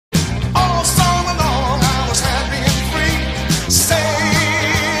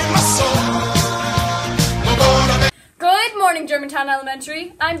morning, Germantown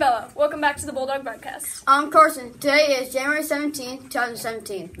Elementary. I'm Bella. Welcome back to the Bulldog Broadcast. I'm Carson. Today is January 17th,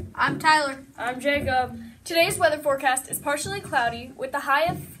 2017. I'm Tyler. I'm Jacob. Today's weather forecast is partially cloudy with a high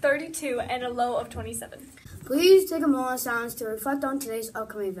of 32 and a low of 27. Please take a moment of silence to reflect on today's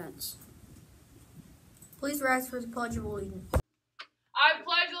upcoming events. Please rise for the Pledge of Allegiance. I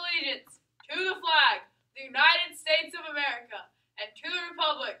pledge allegiance to the flag, the United States of America, and to the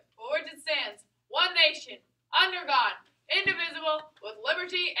republic for which it stands, one nation, under God, indivisible, with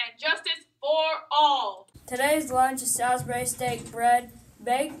liberty and justice for all. Today's lunch is Salisbury steak, bread,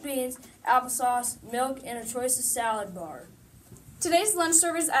 baked beans, applesauce, milk, and a choice of salad bar. Today's lunch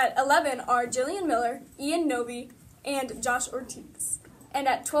servers at 11 are Jillian Miller, Ian Novi, and Josh Ortiz. And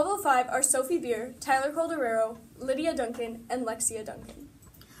at 12:05 are Sophie Beer, Tyler Calderero, Lydia Duncan, and Lexia Duncan.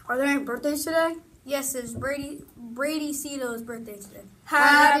 Are there any birthdays today? Yes, it's Brady Cito's birthday today.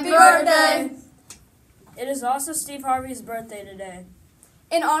 Happy birthday! It is also Steve Harvey's birthday today.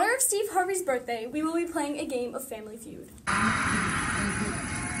 In honor of Steve Harvey's birthday, we will be playing a game of Family Feud.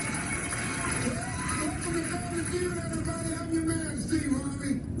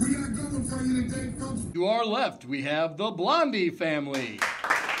 To our left, we have the Blondie family.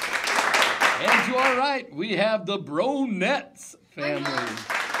 And to our right, we have the Bronettes family.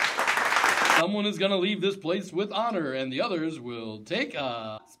 Someone is going to leave this place with honor, and the others will take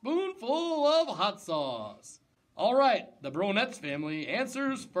a spoonful of hot sauce. All right, the Bronettes family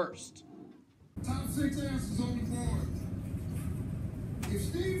answers first. Top 6 answers on the board. If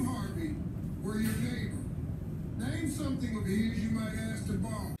Steve Harvey were your neighbor, name something of his you might ask to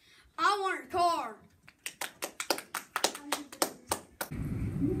borrow. I want a car.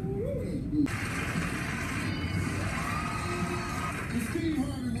 If Steve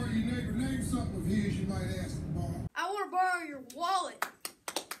Harvey were your neighbor, name something of his you might ask to borrow. I want to borrow your wallet.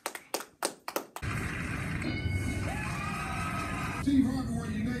 Steve Harvey were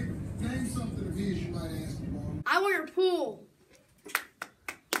your neighbor, name something of his you might ask to borrow. I want your pool.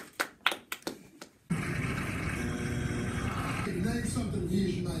 Name something of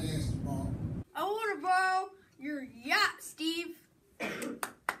his you might ask to borrow. I want to borrow your yacht, Steve.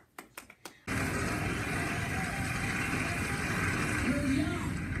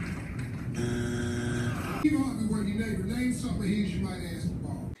 Steve Harvey were your neighbor, name something of his you might ask to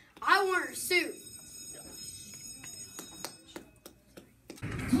borrow. I want your suit.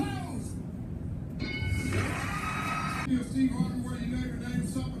 Close! If Steve Harvey were your neighbor, name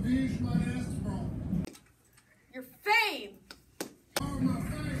something of his you might ask to borrow. Your fame. Borrow my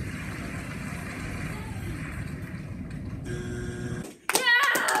face.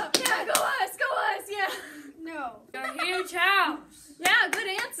 Yeah, go us, yeah. No. A huge house. Yeah, good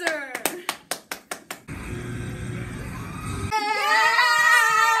answer.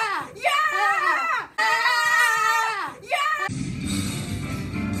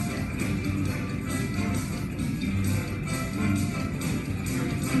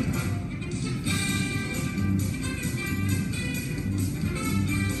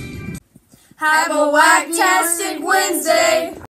 Have a whack-tastic Wednesday!